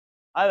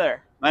Hi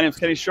there, my name is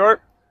Kenny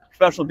Short,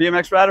 professional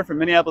BMX rider from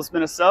Minneapolis,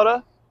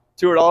 Minnesota.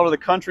 Toured all over the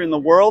country and the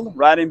world,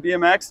 riding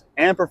BMX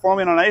and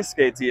performing on ice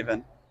skates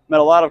even. Met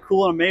a lot of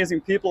cool and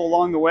amazing people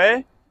along the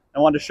way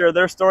and wanted to share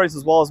their stories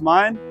as well as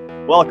mine.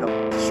 Welcome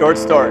to Short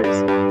Stories.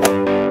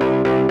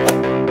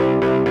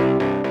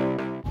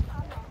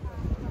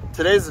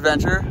 Today's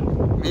adventure,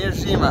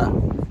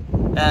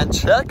 Miyajima. And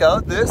check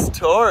out this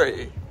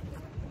Tori.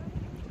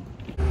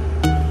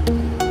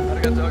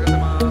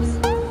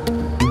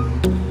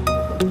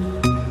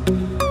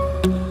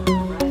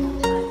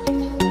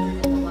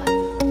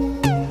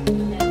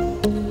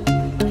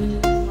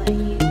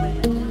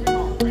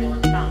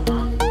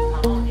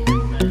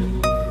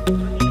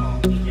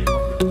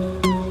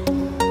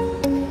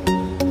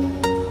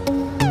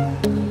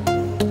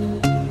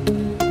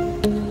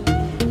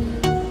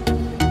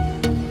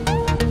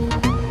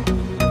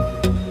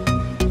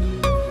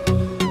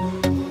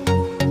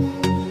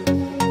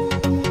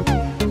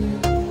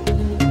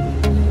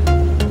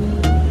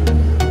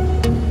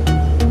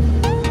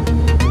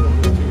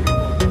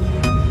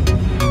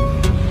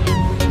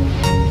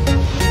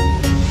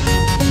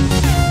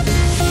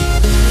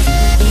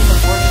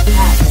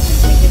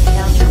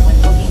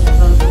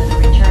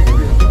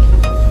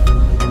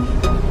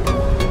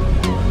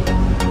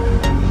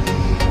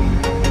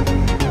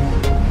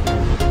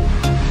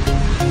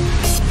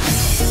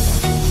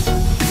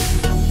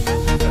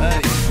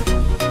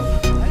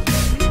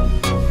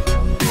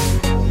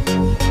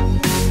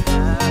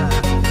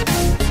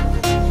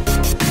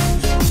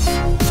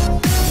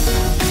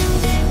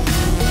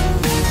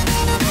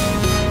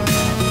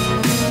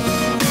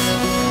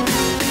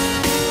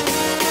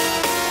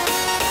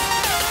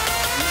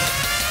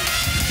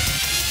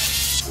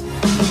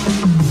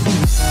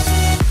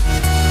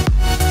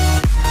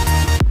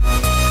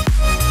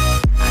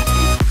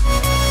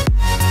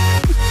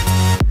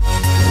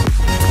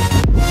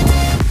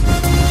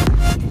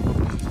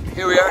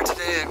 Here we are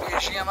today at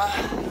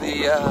Miyajima,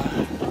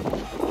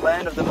 the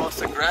land of the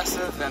most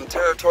aggressive and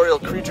territorial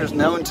creatures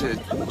known to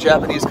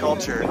Japanese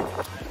culture.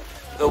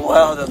 The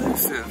wild,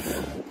 elusive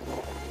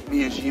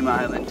Miyajima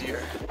Island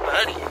deer.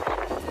 Buddy!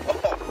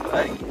 Oh,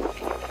 buddy.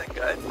 That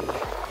good?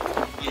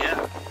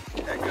 Yeah,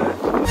 that good.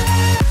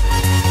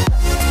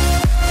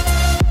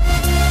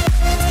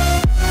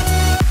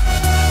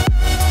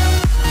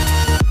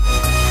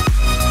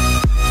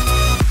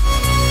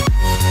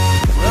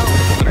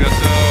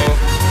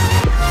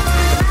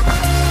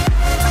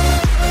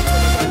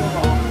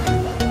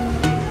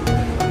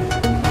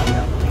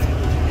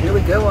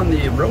 Go on the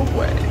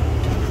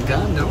ropeway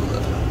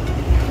gondola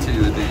to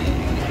the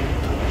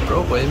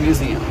ropeway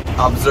museum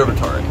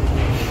observatory.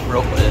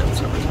 Ropeway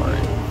observatory.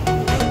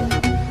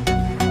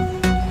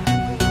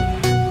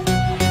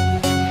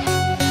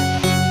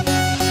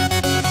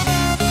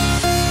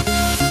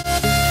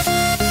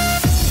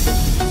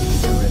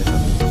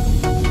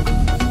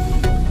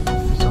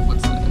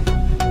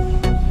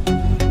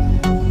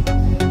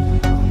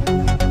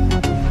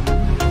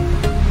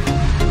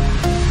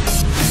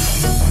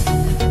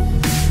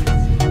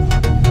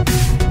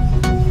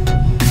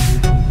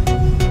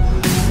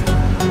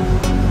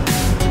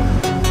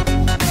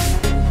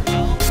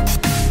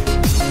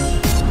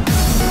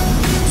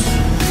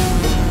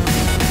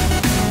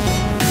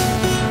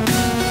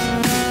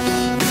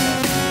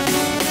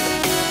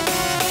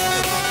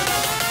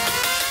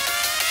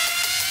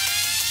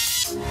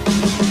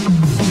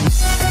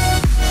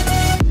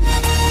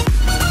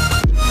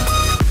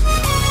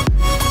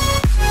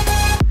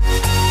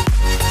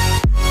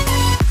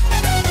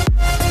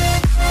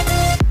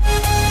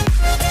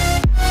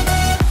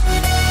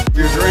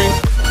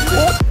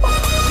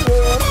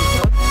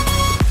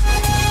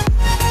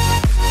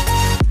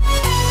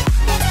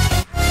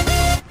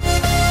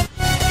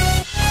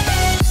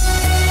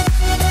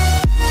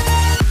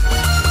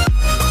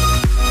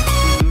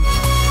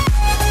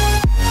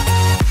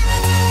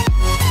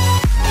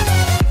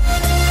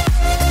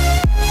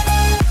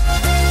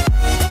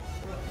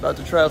 About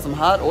to try out some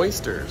hot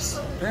oysters.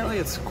 Apparently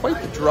it's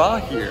quite the draw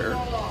here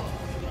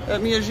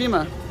at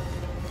Miyajima.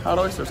 Hot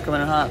oysters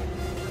coming in hot,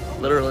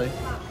 literally.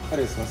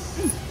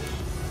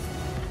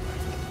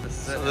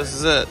 So this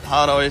is it,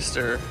 hot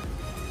oyster.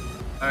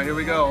 All right, here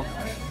we go.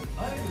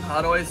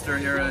 Hot oyster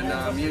here in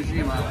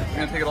Miyajima. We're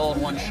gonna take it all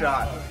in one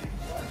shot.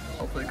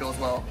 Hopefully it goes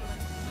well.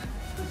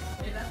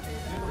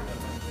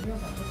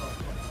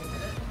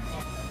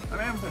 I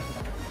mean,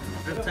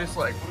 it tastes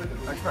like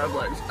crab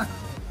legs.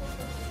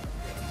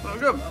 So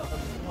good.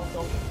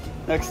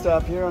 Next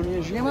stop here on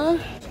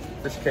Miyajima,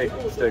 fish cake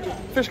stick.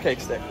 Fish cake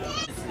stick.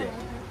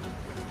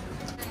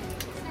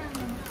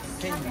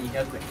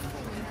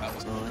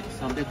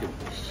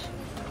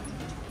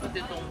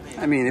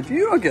 I mean, if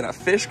you don't get a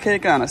fish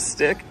cake on a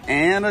stick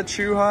and a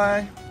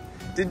chuhai,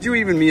 did you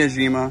even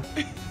Miyajima?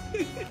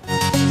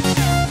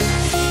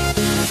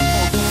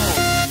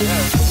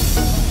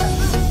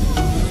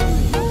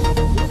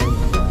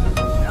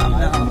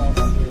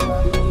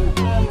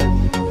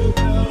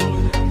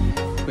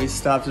 We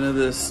stopped into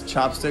this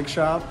chopstick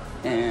shop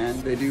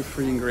and they do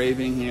free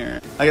engraving here.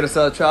 I gotta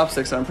sell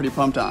chopsticks I'm pretty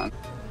pumped on.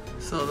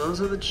 So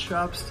those are the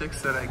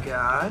chopsticks that I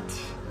got.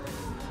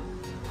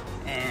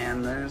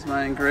 And there's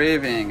my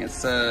engraving. It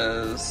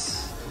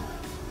says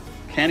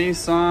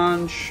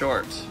Kenny-san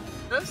short.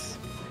 This?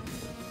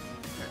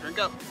 Here we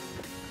go.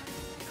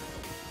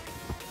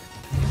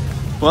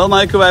 Well,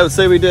 Michael, I would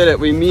say we did it.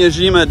 We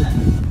Miyajima'd.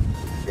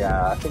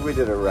 Yeah, I think we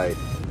did it right.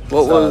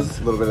 What was?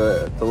 A little bit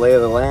of the lay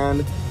of the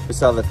land. We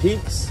saw the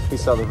peaks, we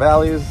saw the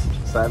valleys,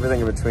 saw everything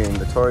in between.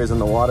 The tories in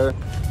the water,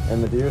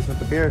 and the deers with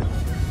the beard.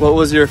 What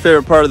was your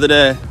favorite part of the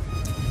day?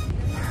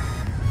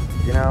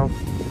 You know,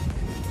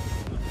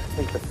 I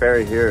think the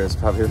ferry here is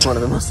probably one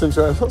of the most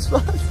enjoyable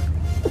spots.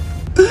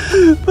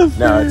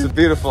 No, it's a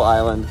beautiful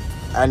island.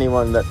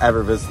 Anyone that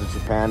ever visited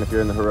Japan, if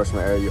you're in the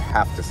Hiroshima area, you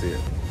have to see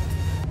it.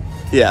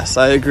 Yes,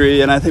 I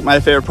agree, and I think my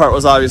favorite part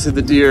was obviously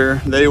the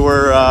deer. They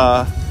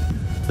were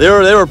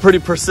pretty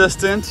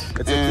persistent.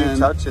 It's a cute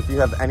touch. If you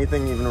have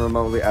anything even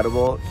remotely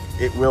edible,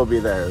 it will be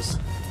theirs.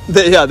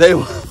 They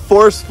will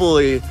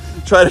forcefully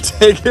try to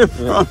take it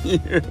from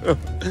you.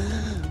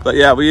 But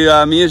yeah, we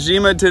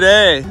Miyajima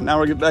today. Now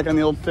we're getting back on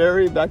the old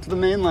ferry, back to the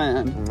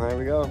mainland. And there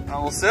we go.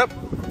 Now we'll sip.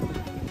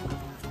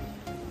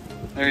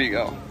 There you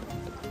go.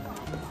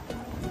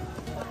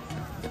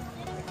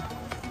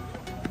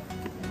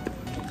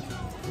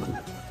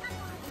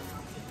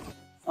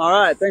 All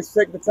right, thanks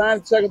for taking the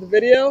time to check out the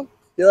video. If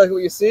you like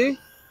what you see,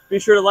 be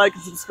sure to like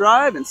and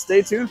subscribe and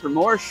stay tuned for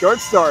more short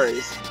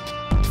stories.